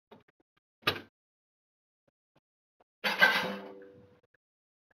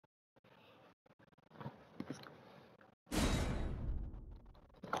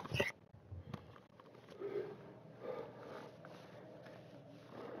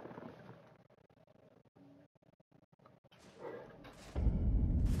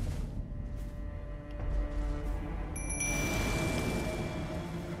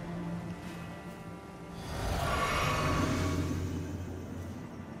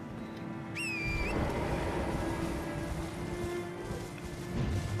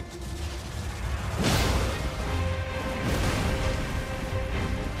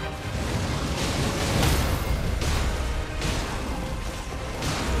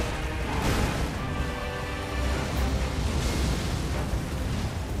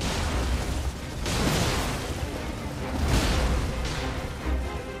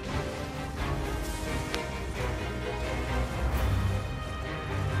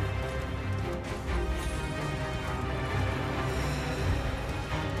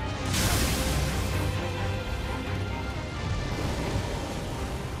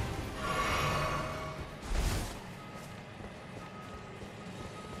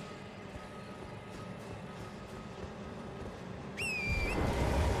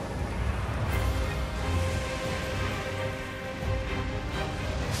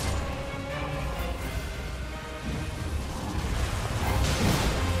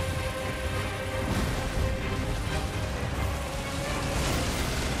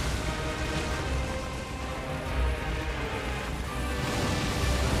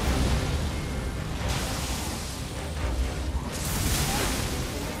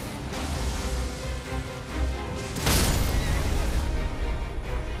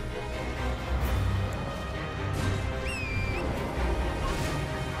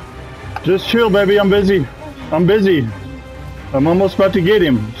Just chill, baby. I'm busy. I'm busy. I'm almost about to get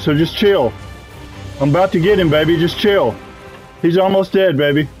him, so just chill. I'm about to get him, baby. Just chill. He's almost dead,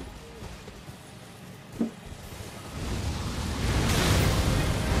 baby.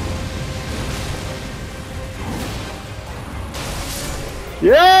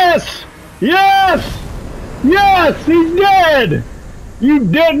 Yes! Yes! Yes! He's dead! You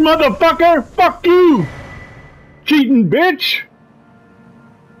dead motherfucker! Fuck you! Cheating bitch!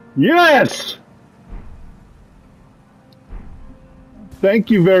 Yes!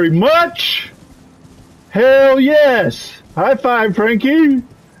 Thank you very much! Hell yes! High five, Frankie!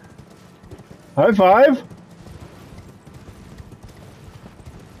 High five!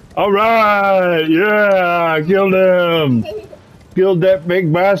 Alright! Yeah! I killed him! Killed that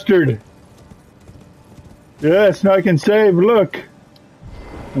big bastard! Yes, now I can save. Look!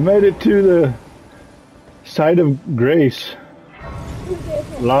 I made it to the site of grace.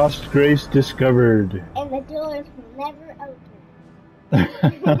 Lost grace discovered. And the doors will never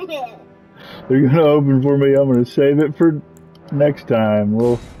open. They're gonna open for me. I'm gonna save it for next time.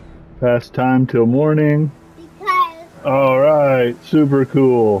 We'll pass time till morning. Because. Alright, super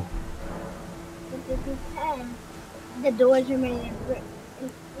cool. Because the doors are made of brick.